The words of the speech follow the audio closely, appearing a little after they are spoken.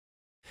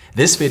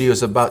This video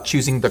is about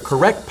choosing the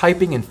correct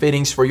piping and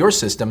fittings for your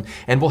system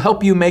and will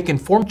help you make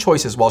informed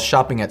choices while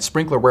shopping at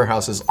Sprinkler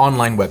Warehouse's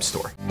online web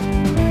store.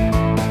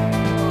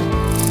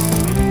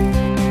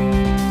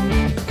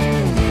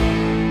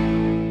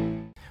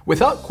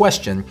 Without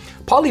question,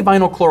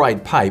 polyvinyl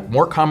chloride pipe,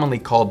 more commonly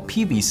called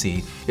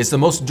PVC, is the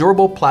most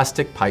durable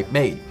plastic pipe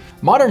made.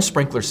 Modern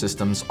sprinkler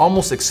systems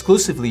almost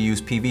exclusively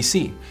use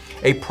PVC.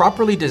 A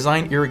properly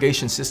designed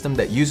irrigation system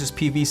that uses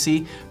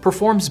PVC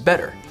performs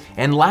better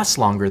and lasts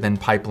longer than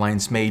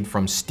pipelines made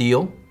from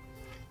steel,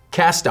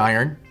 cast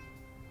iron,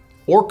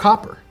 or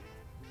copper.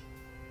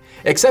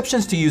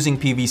 Exceptions to using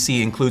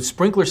PVC include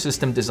sprinkler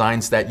system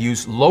designs that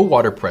use low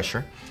water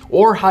pressure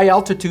or high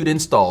altitude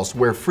installs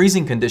where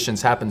freezing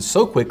conditions happen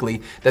so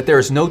quickly that there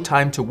is no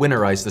time to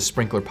winterize the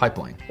sprinkler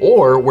pipeline,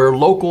 or where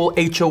local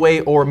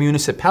HOA or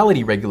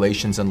municipality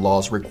regulations and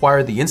laws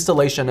require the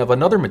installation of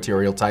another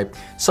material type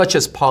such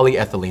as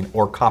polyethylene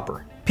or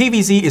copper.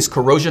 PVC is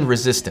corrosion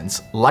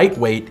resistant,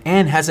 lightweight,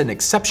 and has an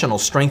exceptional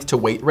strength to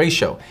weight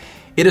ratio.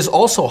 It is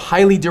also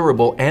highly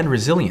durable and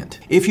resilient.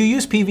 If you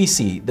use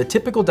PVC, the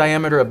typical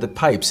diameter of the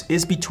pipes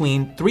is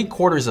between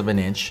 3/4 of an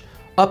inch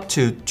up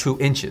to 2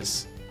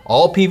 inches.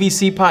 All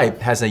PVC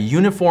pipe has a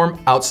uniform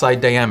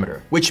outside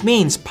diameter, which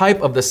means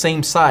pipe of the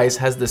same size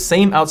has the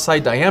same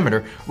outside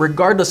diameter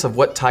regardless of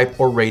what type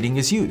or rating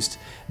is used.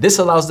 This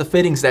allows the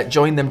fittings that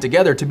join them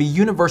together to be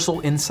universal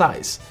in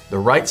size. The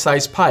right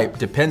size pipe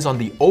depends on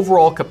the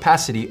overall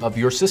capacity of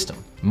your system.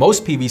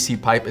 Most PVC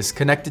pipe is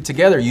connected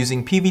together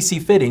using PVC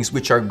fittings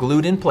which are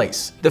glued in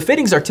place. The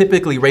fittings are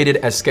typically rated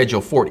as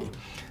Schedule 40.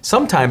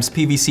 Sometimes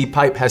PVC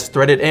pipe has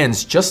threaded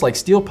ends just like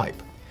steel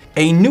pipe.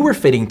 A newer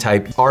fitting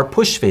type are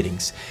push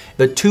fittings.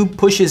 The tube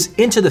pushes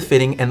into the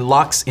fitting and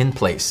locks in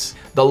place.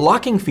 The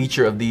locking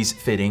feature of these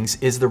fittings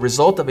is the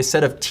result of a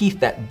set of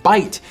teeth that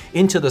bite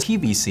into the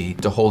PVC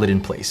to hold it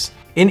in place.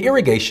 In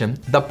irrigation,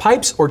 the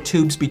pipes or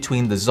tubes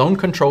between the zone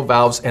control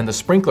valves and the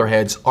sprinkler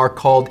heads are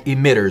called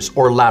emitters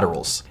or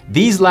laterals.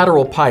 These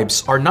lateral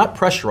pipes are not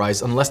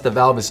pressurized unless the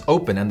valve is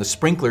open and the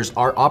sprinklers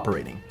are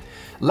operating.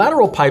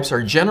 Lateral pipes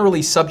are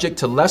generally subject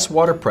to less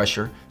water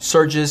pressure,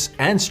 surges,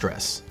 and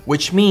stress,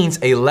 which means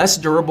a less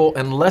durable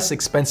and less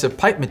expensive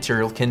pipe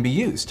material can be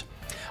used.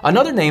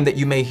 Another name that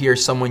you may hear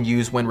someone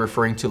use when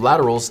referring to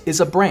laterals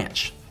is a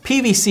branch.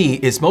 PVC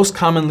is most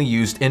commonly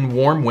used in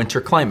warm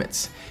winter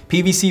climates.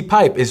 PVC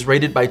pipe is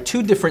rated by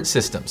two different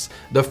systems.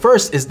 The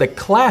first is the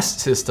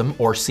class system,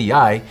 or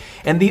CI,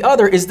 and the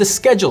other is the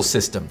schedule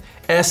system,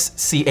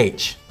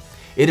 SCH.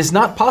 It is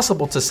not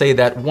possible to say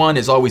that one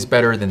is always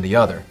better than the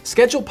other.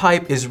 Schedule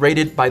pipe is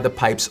rated by the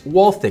pipe's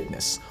wall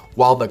thickness,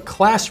 while the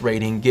class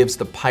rating gives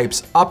the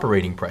pipe's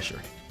operating pressure.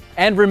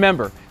 And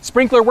remember,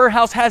 Sprinkler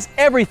Warehouse has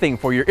everything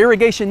for your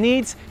irrigation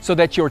needs so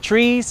that your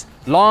trees,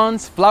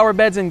 lawns, flower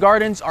beds, and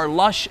gardens are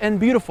lush and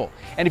beautiful.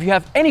 And if you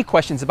have any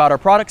questions about our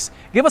products,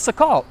 give us a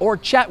call or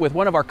chat with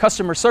one of our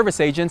customer service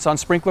agents on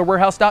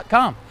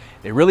sprinklerwarehouse.com.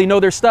 They really know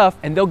their stuff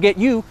and they'll get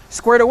you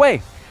squared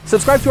away.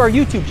 Subscribe to our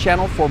YouTube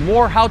channel for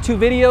more how-to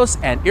videos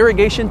and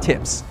irrigation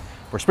tips.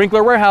 For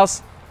Sprinkler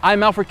Warehouse,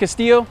 I'm Alfred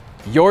Castillo,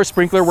 your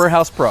Sprinkler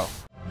Warehouse Pro.